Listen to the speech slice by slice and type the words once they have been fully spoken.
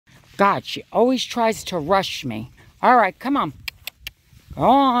God, she always tries to rush me. All right, come on. Go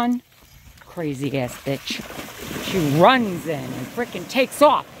on. Crazy ass bitch. She runs in and freaking takes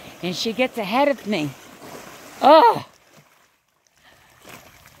off. And she gets ahead of me. Ugh.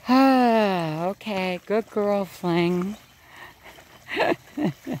 Okay, good girl, Fling.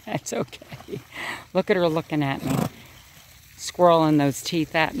 That's okay. Look at her looking at me. Squirreling those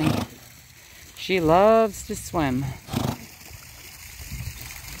teeth at me. She loves to swim.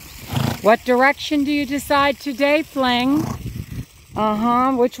 What direction do you decide today, Fling?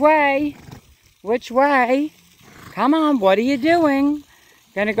 Which way? Which way? Come on, what are you doing?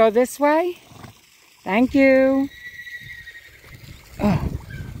 Gonna go this way? Thank you.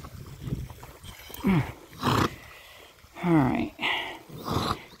 Alright.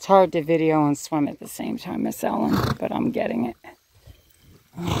 It's hard to video and swim at the same time, Miss Ellen, but I'm getting it.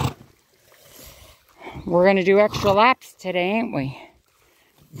 We're gonna do extra laps today, ain't we?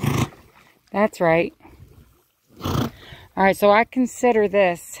 That's right. Alright, so I consider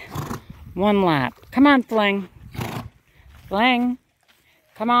this one lap. Come on, Fling. Fling.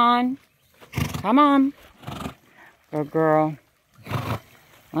 Come on. Come on. Good girl.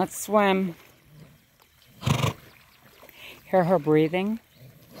 Let's swim. Hear her breathing?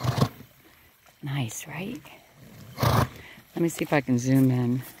 Nice, right? Let me see if I can zoom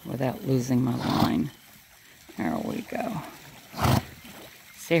in without losing my line. There we go.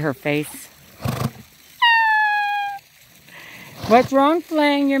 See her face? What's wrong,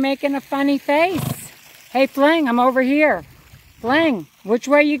 Fling? You're making a funny face. Hey, Fling, I'm over here. Fling, which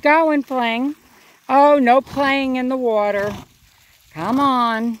way you going, Fling? Oh, no playing in the water. Come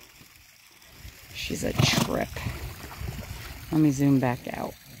on. She's a trip. Let me zoom back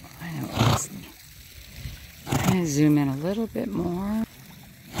out. I know it's me. I'm going to zoom in a little bit more.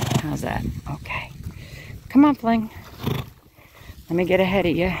 How's that? Okay. Come on, Fling. Let me get ahead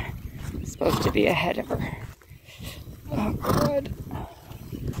of you. I'm supposed to be ahead of her. Oh, good.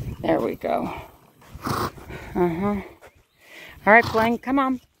 There we go. All right, Fling, come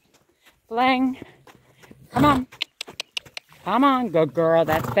on. Fling. Come on. Come on. Good girl.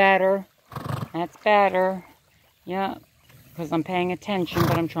 That's better. That's better. Yeah, because I'm paying attention,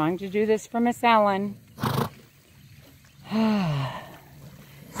 but I'm trying to do this for Miss Ellen. See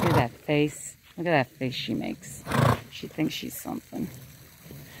that face? Look at that face she makes. She thinks she's something.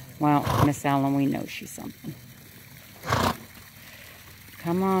 Well, Miss Ellen, we know she's something.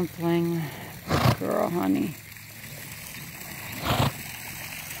 Come on, Fling. Good girl, honey.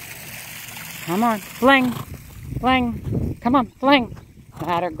 Come on, Fling. Fling. Come on, Fling.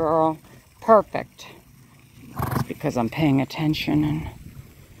 That a girl. Perfect. It's because I'm paying attention and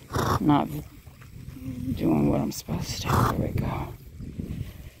not doing what I'm supposed to. There we go.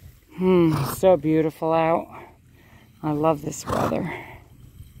 So beautiful out. I love this weather.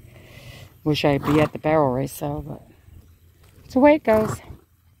 Wish I'd be at the barrel race though, but it's the way it goes.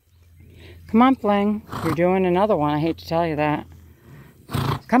 Come on, Fling. You're doing another one. I hate to tell you that.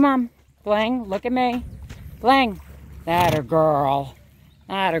 Come on, Fling. Look at me. Fling. That a girl.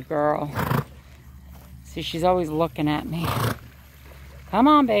 That a girl. See, she's always looking at me. Come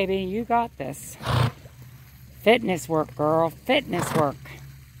on, baby. You got this. Fitness work, girl. Fitness work.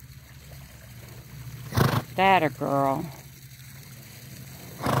 That a girl.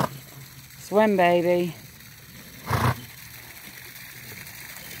 Swim, baby.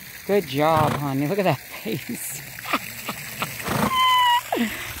 Good job, honey. Look at that face.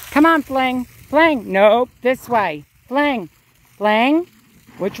 Come on, Fling. Fling. Nope. This way. Fling. Fling.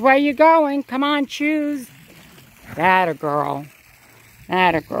 Which way you going? Come on, choose. That a girl.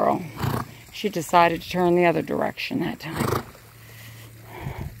 That a girl. She decided to turn the other direction that time.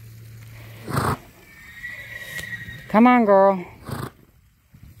 Come on, girl.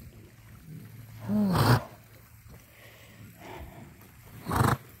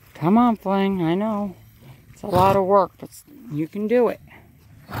 Come on, Fling. I know. It's a lot of work, but you can do it.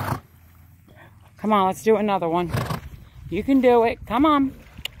 Come on, let's do another one. You can do it. Come on.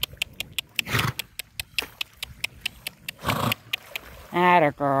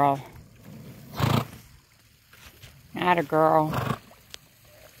 Atta girl. Atta girl.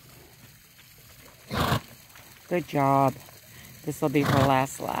 Good job. This will be her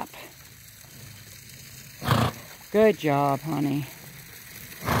last lap. Good job, honey.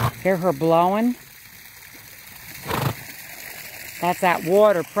 Hear her blowing? That's that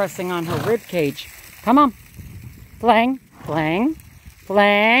water pressing on her rib cage. Come on. Fling. Fling.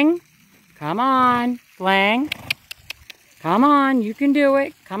 Fling. Come on. Fling. Come on. You can do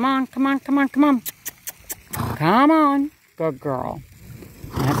it. Come on. Come on. Come on. Come on. Come on. Good girl.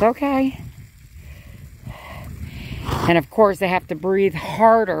 That's okay. And of course, they have to breathe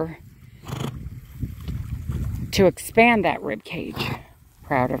harder to expand that rib cage.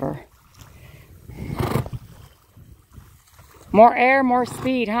 Proud of her. More air, more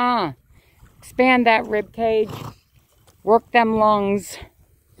speed, huh? Expand that rib cage. Work them lungs.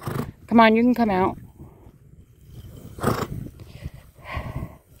 Come on, you can come out.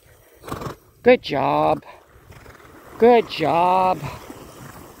 Good job. Good job.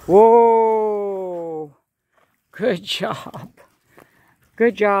 Whoa. Good job.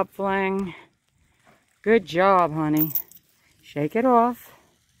 Good job, Fling. Good job, honey. Shake it off.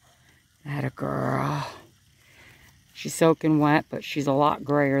 Atta girl. She's soaking wet, but she's a lot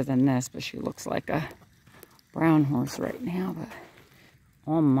grayer than this, but she looks like a brown horse right now, but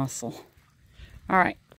all muscle. All right.